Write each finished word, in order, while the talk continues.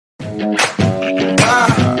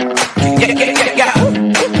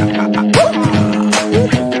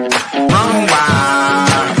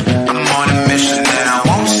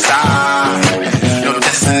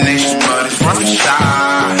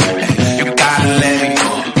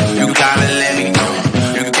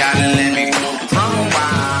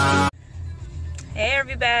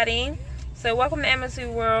So welcome to Amazu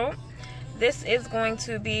World. This is going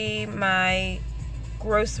to be my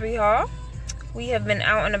grocery haul. We have been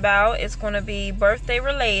out and about. It's going to be birthday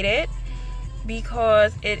related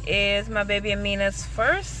because it is my baby Amina's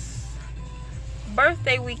first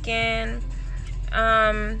birthday weekend.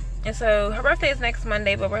 And so her birthday is next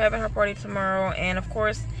Monday, but we're having her party tomorrow. And of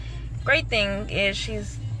course, great thing is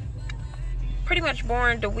she's pretty much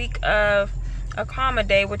born the week of Akama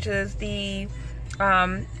Day, which is the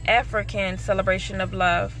African celebration of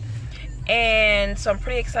love, and so I'm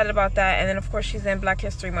pretty excited about that. And then of course she's in Black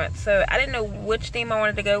History Month, so I didn't know which theme I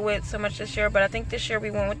wanted to go with so much this year, but I think this year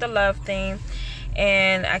we went with the love theme,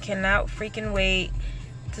 and I cannot freaking wait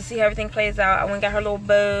to see how everything plays out. I went and got her little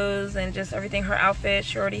bows and just everything, her outfit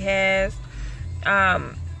she already has,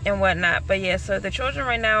 and whatnot. But yeah, so the children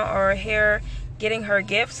right now are here getting her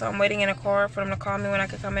gifts, so I'm waiting in a car for them to call me when I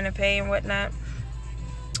can come in and pay and whatnot.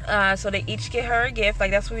 So they each get her a gift. Like,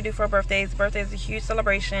 that's what we do for birthdays. Birthday is a huge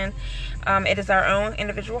celebration. It is our own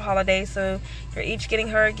individual holiday, so you're each getting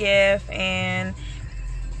her a gift. And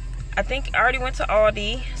I think I already went to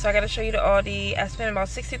Aldi, so I got to show you the Aldi. I spent about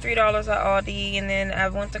 $63 at Aldi, and then I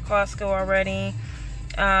went to Costco already.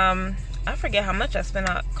 I forget how much I spent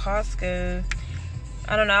at Costco.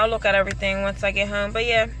 I don't know. I'll look at everything once I get home. But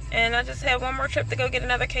yeah, and I just have one more trip to go get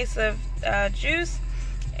another case of juice.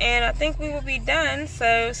 And I think we will be done. So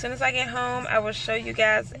as soon as I get home, I will show you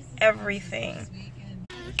guys everything.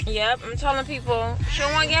 Yep, I'm telling people she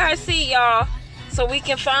don't want to get her seat, y'all, so we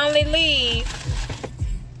can finally leave.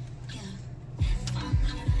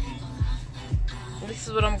 This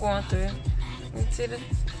is what I'm going through. You see this?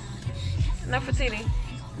 Enough for TD.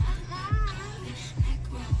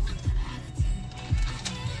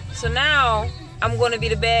 So now I'm going to be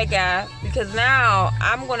the bad guy, because now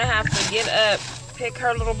I'm going to have to get up, pick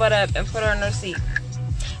her little butt up, and put her in her seat.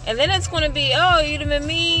 And then it's going to be, oh, you done been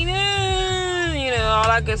mean, you know, all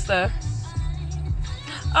that good stuff.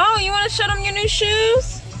 Oh, you want to show them your new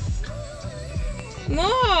shoes?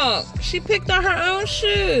 Look, she picked out her own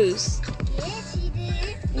shoes. Yeah, she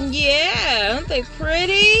did. Yeah, aren't they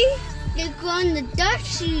pretty? They're going to duck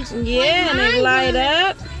shoes. Yeah, and they light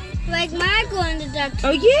up. Like mine going to duck shoes.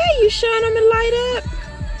 Oh yeah, you shine them and light up.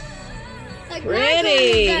 Like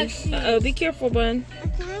Pretty. Uh oh, be careful, bun.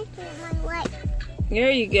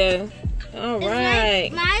 There you go. All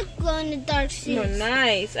right. My going to dark shoes. Oh,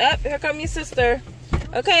 nice. Up, here come your sister.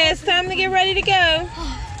 Okay, it's time to get ready to go.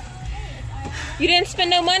 You didn't spend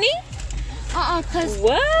no money? Cause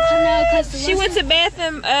what? No, cause she went to Bath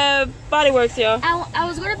and Body Works, y'all. I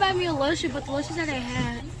was gonna buy me a lotion, but the lotions that I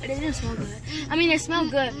had, it didn't smell good. I mean, they smell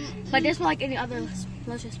good, but they smell like any other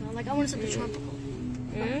lotion smell. Like I want something tropical.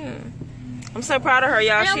 I'm so proud of her,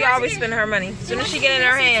 y'all. She always spend her money. As soon as she get in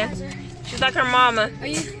her hand, she's like her mama. Are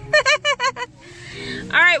you?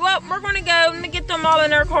 All right, well, we're gonna go. Let me get them all in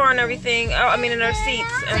their car and everything. Oh, I mean, in their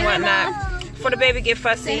seats and whatnot. For the baby get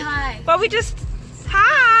fussy. Say hi. But we just,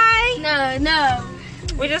 hi. No.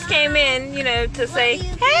 We just came in, you know, to say,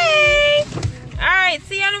 hey. All right,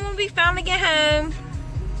 see y'all when we finally get home.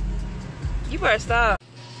 You better stop.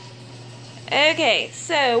 Okay,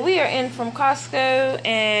 so we are in from Costco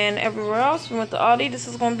and everywhere else. We went to Aldi. This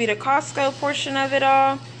is going to be the Costco portion of it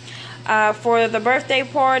all for the birthday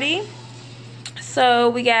party. So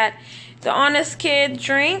we got the Honest Kid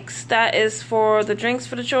drinks. That is for the drinks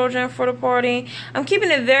for the children for the party. I'm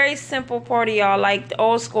keeping it very simple party, y'all, like the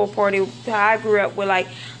old school party. How I grew up with, like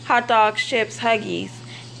hot dogs, chips, Huggies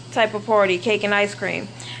type of party, cake and ice cream.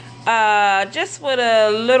 Just with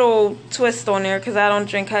a little twist on there because I don't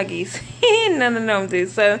drink Huggies. None of them do.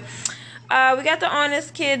 So we got the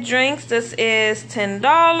Honest Kid drinks. This is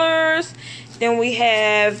 $10. Then we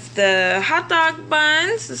have the hot dog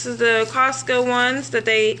buns. This is the Costco ones that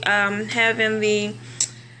they have in the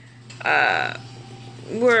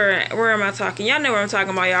where am I talking? Y'all know where I'm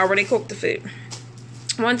talking about, y'all, where they cook the food.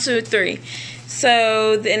 1, 2, 3.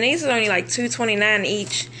 So and these are only like $2.29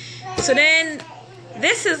 each. So then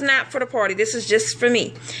this is not for the party. This is just for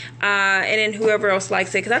me. And then whoever else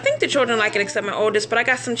likes it. Because I think the children like it except my oldest. But I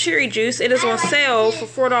got some cherry juice. It is on sale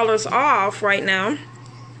for $4 off right now.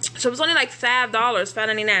 So it was only like $5,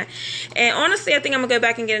 $5.99. And honestly, I think I'm going to go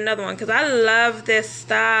back and get another one. Because I love this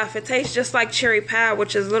stuff. It tastes just like cherry pie,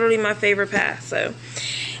 which is literally my favorite pie. So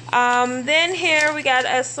Then here we got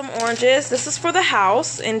us some oranges. This is for the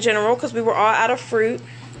house in general because we were all out of fruit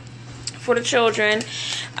for the children.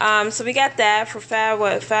 So we got that for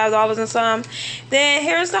 $5 and some. Then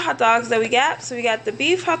here's the hot dogs that we got. So we got the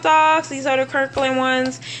beef hot dogs. These are the Kirkland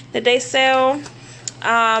ones that they sell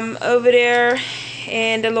over there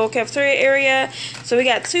in the little cafeteria area. So we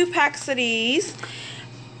got 2 packs of these.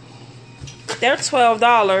 They're $12,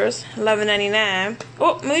 $11.99.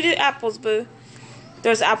 Oh, we did apples, boo.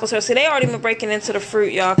 There's apples here. See, they already been breaking into the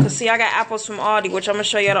fruit, y'all. Because, see, I got apples from Aldi, which I'm going to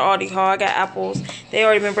show you the Aldi haul. I got apples. They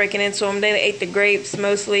already been breaking into them. They ate the grapes,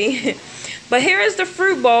 mostly. But here is the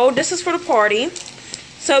fruit bowl. This is for the party.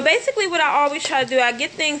 So, basically, what I always try to do, I get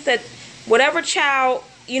things that whatever child,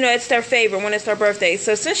 you know, it's their favorite when it's their birthday.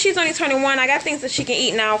 So, since she's only 21, I got things that she can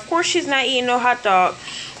eat. Now, of course, she's not eating no hot dog.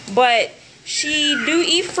 But she do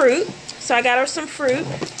eat fruit. So, I got her some fruit.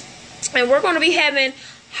 And we're going to be having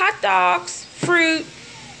hot dogs, fruit,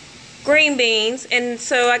 green beans. And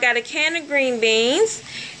so I got a can of green beans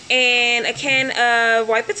and a can of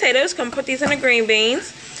white potatoes. Come put these in the green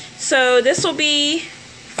beans. So this will be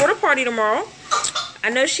for the party tomorrow. I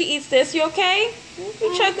know she eats this. You okay?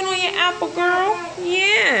 You choking on your apple, girl?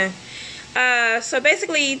 Yeah. So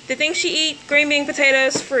basically the things she eats, green bean,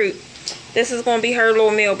 potatoes, fruit. This is going to be her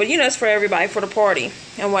little meal. But you know, it's for everybody for the party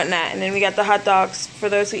and whatnot. And then we got the hot dogs for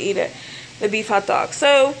those who eat it. The beef hot dog.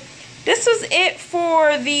 So this was it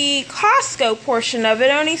for the Costco portion of it.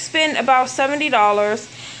 I only spent about $70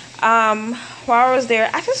 while I was there.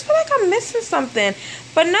 I just feel like I'm missing something.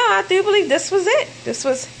 But no, I do believe this was it. This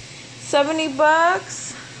was 70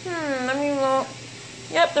 bucks. Let me look.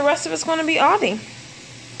 Yep, the rest of it's going to be Aldi.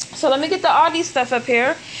 So let me get the Aldi stuff up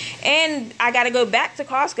here. And I got to go back to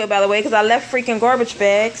Costco, by the way, because I left freaking garbage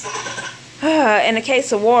bags. And a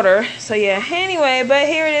case of water. So yeah, anyway, but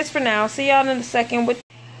here it is for now. See y'all in a second.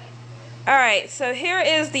 Alright, so here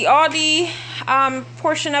is the Aldi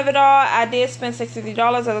portion of it all. I did spend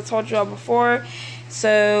 $63 as I told you all before.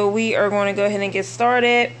 So we are going to go ahead and get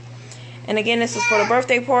started. And again, this is for the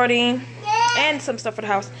birthday party and some stuff for the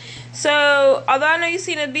house. So although I know you've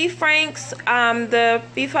seen the beef franks, the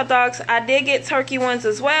beef hot dogs, I did get turkey ones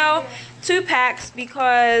as well. 2 packs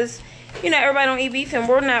because you know, everybody don't eat beef, and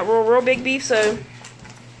we're not real big beef, so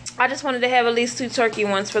I just wanted to have at least 2 turkey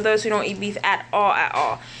ones for those who don't eat beef at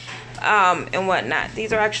all, and whatnot.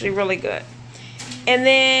 These are actually really good. And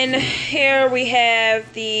then here we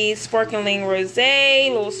have the sparkling rosé,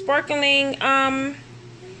 little sparkling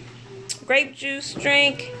grape juice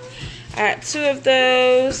drink. I got 2 of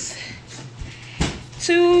those.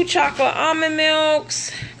 2 chocolate almond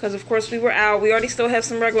milks, because of course we were out. We already still have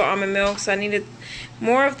some regular almond milk, so I needed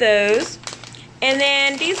more of those. And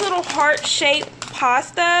then these little heart-shaped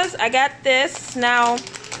pastas. I got this. Now,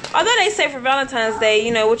 although they say for Valentine's Day,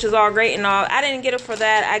 you know, which is all great and all, I didn't get it for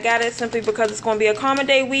that. I got it simply because it's going to be a common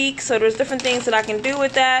day week, so there's different things that I can do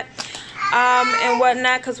with that and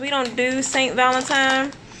whatnot, because we don't do St.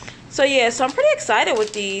 Valentine. So yeah, so I'm pretty excited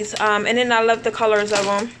with these. And then I love the colors of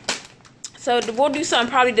them. So we'll do something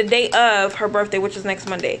probably the day of her birthday, which is next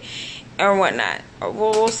Monday, or whatnot. Or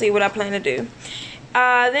we'll see what I plan to do.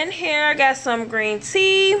 Then here I got some green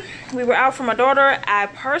tea. We were out for my daughter. I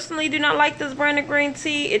personally do not like this brand of green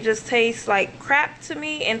tea. It just tastes like crap to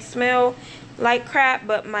me and smell like crap.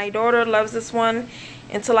 But my daughter loves this one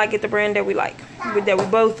until I get the brand that we like, that we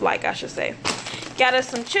both like, I should say. Got us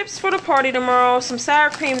some chips for the party tomorrow. Some sour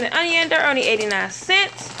cream and onion. They're only 89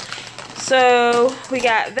 cents. So we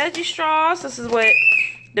got veggie straws. This is what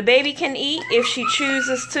the baby can eat if she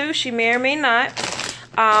chooses to. She may or may not.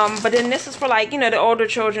 But then this is for, like, you know, the older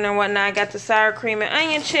children and whatnot. Got the sour cream and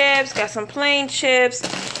onion chips. Got some plain chips.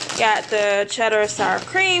 Got the cheddar sour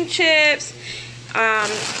cream chips.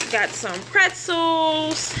 Got some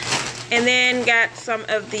pretzels. And then got some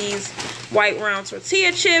of these white round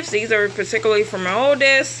tortilla chips. These are particularly for my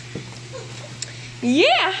oldest. Yeah,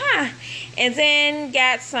 huh? And then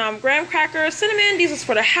got some graham crackers, cinnamon. These is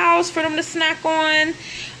for the house for them to snack on.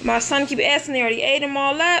 My son keep asking, they already ate them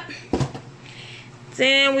all up.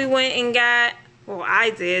 Then we went and got, well,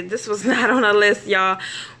 I did. This was not on a list, y'all.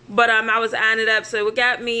 But I was eyeing it up. So we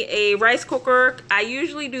got me a rice cooker. I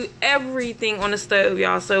usually do everything on the stove,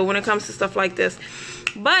 y'all. So when it comes to stuff like this.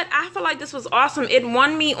 But I feel like this was awesome. It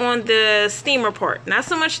won me on the steamer part. Not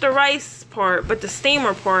so much the rice part, but the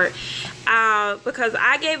steamer part. Because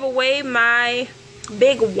I gave away my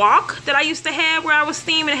big wok that I used to have where I was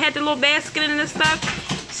steaming. It had the little basket in and stuff.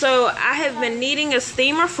 So I have been needing a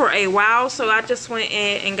steamer for a while. So I just went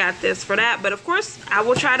in and got this for that. But of course, I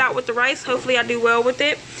will try it out with the rice. Hopefully I do well with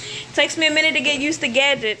it. Takes me a minute to get used to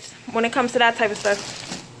gadgets when it comes to that type of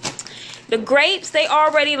stuff. The grapes, they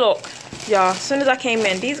already look. y'all. As soon as I came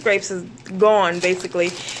in, these grapes is gone, basically.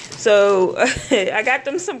 So, I got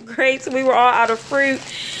them some grapes. We were all out of fruit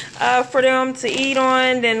for them to eat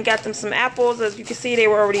on. Then got them some apples. As you can see, they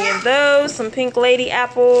were already in those. Some Pink Lady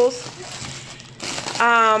apples.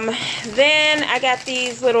 Then I got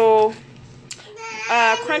these little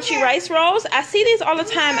crunchy rice rolls. I see these all the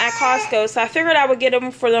time at Costco, so I figured I would get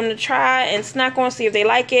them for them to try and snack on, see if they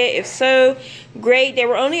like it. If so, great. They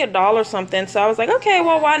were only $1 something, so I was like, okay,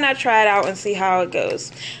 well, why not try it out and see how it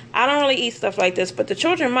goes. I don't really eat stuff like this, but the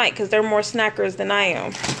children might, because they're more snackers than I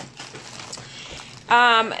am.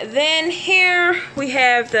 Then here we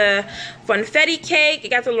have the funfetti cake. It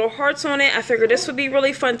got the little hearts on it. I figured this would be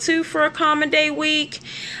really fun too for a common day week.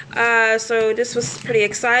 So this was pretty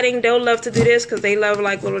exciting. They'll love to do this because they love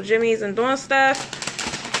like little jimmies and doing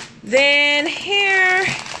stuff. Then here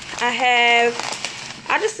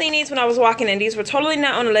I just seen these when I was walking in. These were totally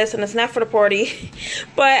not on the list and it's not for the party.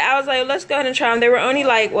 But I was like, let's go ahead and try them. They were only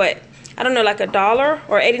like, what? I don't know, like $1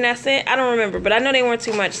 or 89 cents. I don't remember, but I know they weren't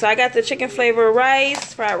too much. So I got the chicken flavor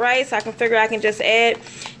rice, fried rice. I can figure I can just add,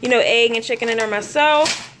 you know, egg and chicken in there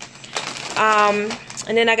myself. And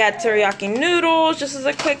then I got teriyaki noodles, just as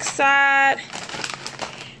a quick side.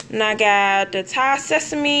 And I got the Thai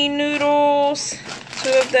sesame noodles, 2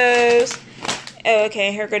 of those. Oh,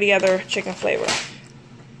 okay, here go the other chicken flavor.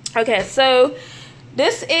 Okay, so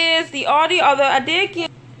this is the Aldi, although I did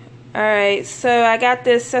get... Alright, so I got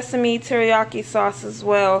this sesame teriyaki sauce as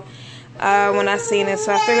well when I seen it.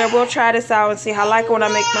 So I figured we'll try this out and see how I like it when I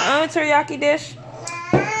make my own teriyaki dish.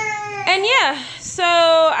 And yeah, so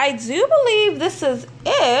I do believe this is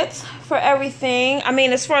it for everything. I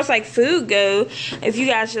mean, as far as like food go, if you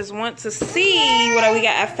guys just want to see what we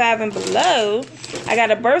got at 5 and Below, I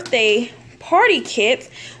got a birthday party kit,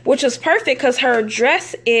 which is perfect because her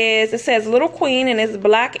dress is, it says Little Queen and it's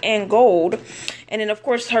black and gold. And then of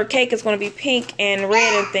course her cake is going to be pink and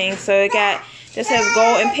red and things. So it got, this has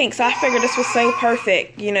gold and pink. So I figured this was so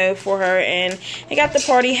perfect, you know, for her. And it got the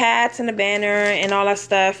party hats and the banner and all that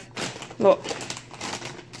stuff. Look.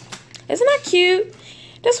 Isn't that cute?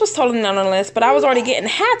 This was totally not on the list, but I was already getting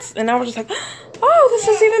hats and I was just like, oh, this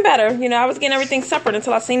is even better. You know, I was getting everything separate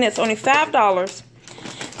until I seen this. Only $5.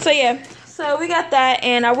 So yeah. So we got that,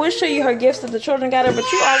 and I will show you her gifts that the children got her,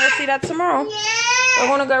 but you all will see that tomorrow. We're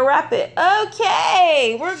gonna go wrap it.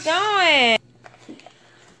 Okay, we're going.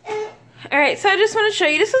 Alright, so I just want to show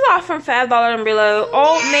you, this is all from $5 and Below.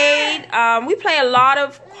 Old Maid. We play a lot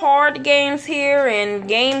of card games here and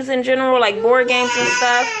games in general, like board games and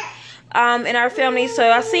stuff in our family. So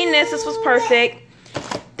I seen this was perfect.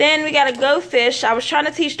 Then we got a Go Fish. I was trying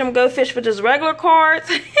to teach them Go Fish with just regular cards,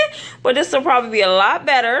 but this will probably be a lot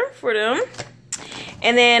better for them.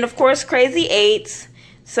 And then, of course, Crazy 8s.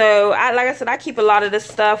 So, like I said, I keep a lot of this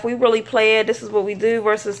stuff. We really play it. This is what we do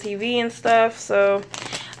versus TV and stuff. So,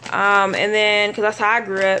 and then, because that's how I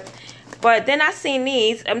grew up. But then I seen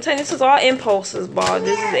these. I'm telling you, this is all impulses, boss.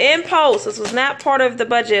 This is impulse. This was not part of the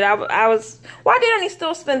budget. Why did only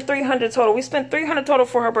still spend $300 total? We spent $300 total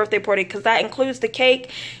for her birthday party because that includes the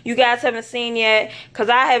cake you guys haven't seen yet, because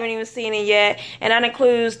I haven't even seen it yet, and that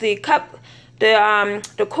includes the cup,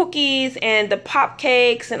 the cookies and the pop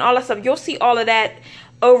cakes and all that stuff. You'll see all of that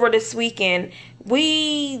over this weekend.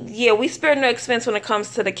 We spare no expense when it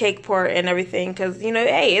comes to the cake part and everything, because you know,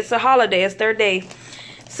 hey, it's a holiday, it's their day.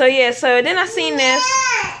 So yeah, so then I seen this,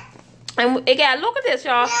 and it got, look at this,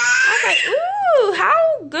 y'all. I was like, ooh,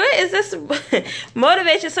 how good is this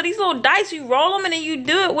motivation? So these little dice, you roll them and then you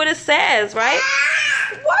do it what it says, right?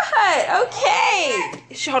 What?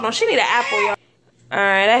 Okay. Hold on, she need an apple, y'all.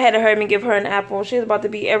 Alright, I had to hurry and give her an apple. She's about to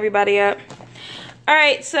beat everybody up.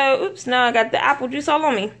 Alright, so, oops, now I got the apple juice all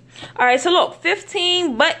on me. Alright, so look,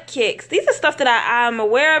 15 butt kicks. These are stuff that I'm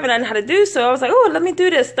aware of and I know how to do. So I was like, oh, let me do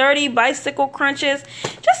this. 30 bicycle crunches.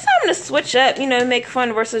 Just something to switch up, you know, make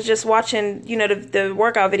fun versus just watching, you know, the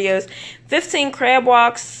workout videos. 15 crab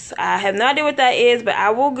walks. I have no idea what that is, but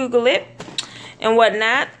I will Google it and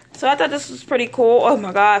whatnot. So I thought this was pretty cool. Oh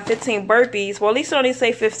my God, 15 burpees. Well, at least I only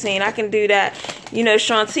say 15. I can do that. You know,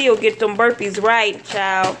 Shanti will get them burpees right,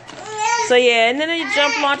 child. So yeah, and then you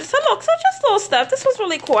jump launches. So look, so just little stuff. This was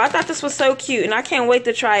really cool. I thought this was so cute, and I can't wait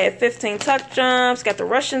to try it. 15 tuck jumps, got the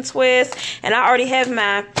Russian twist, and I already have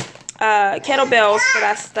my kettlebells for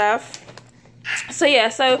that stuff. So yeah,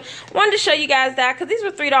 so wanted to show you guys that because these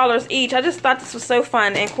were $3 each. I just thought this was so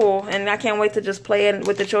fun and cool, and I can't wait to just play it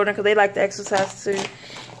with the children because they like to exercise too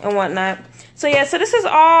and whatnot. So yeah, so this is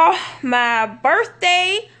all my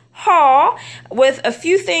birthday haul with a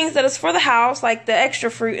few things that is for the house, like the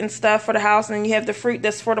extra fruit and stuff for the house, and then you have the fruit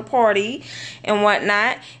that's for the party and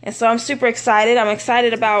whatnot. And so I'm super excited. I'm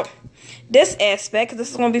excited about this aspect.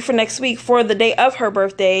 This is going to be for next week for the day of her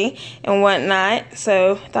birthday and whatnot.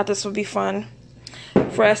 So I thought this would be fun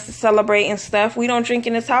for us to celebrate and stuff. We don't drink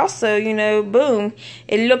in this house, so you know, boom,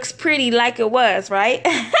 it looks pretty like it was, right?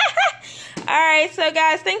 Alright, so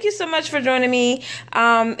guys, thank you so much for joining me.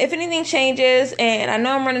 If anything changes, and I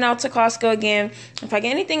know I'm running out to Costco again, if I get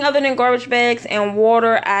anything other than garbage bags and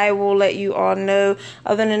water, I will let you all know.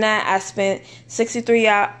 Other than that, I spent $63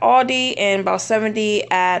 at Aldi and about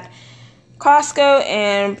 $70 at Costco,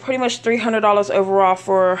 and pretty much $300 overall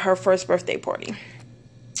for her first birthday party.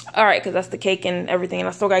 Alright, because that's the cake and everything, and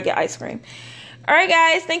I still gotta get ice cream. Alright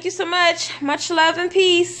guys, thank you so much. Much love and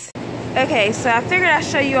peace. Okay, so I figured I'd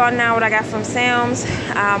show you all now what I got from Sam's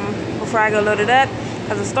before I go load it up.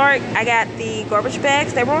 As a start, I got the garbage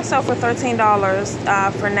bags. They were on sale for $13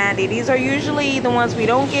 for $90. These are usually the ones we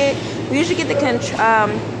don't get. We usually get the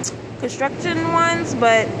construction ones,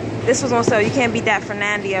 but this was on sale. You can't beat that for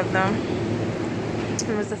 90 of them.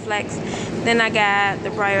 Here's the flex. Then I got the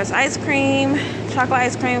Brio's ice cream, chocolate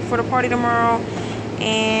ice cream for the party tomorrow,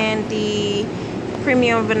 and the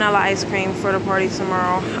premium vanilla ice cream for the party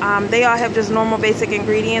tomorrow. They all have just normal basic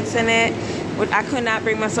ingredients in it, which I could not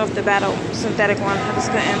bring myself to battle synthetic one. I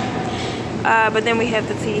just couldn't. But then we have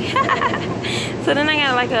the tea. So then I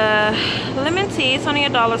got like a lemon tea. It's only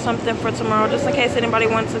 $1 something for tomorrow, just in case anybody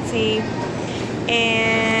wants a tea.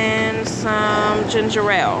 And some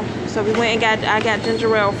ginger ale. So we went and I got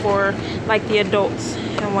ginger ale for like the adults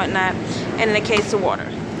and whatnot, and a case of water.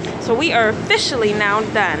 So we are officially now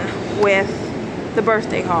done with the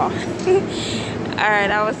birthday haul.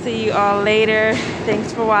 Alright, I will see you all later.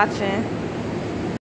 Thanks for watching.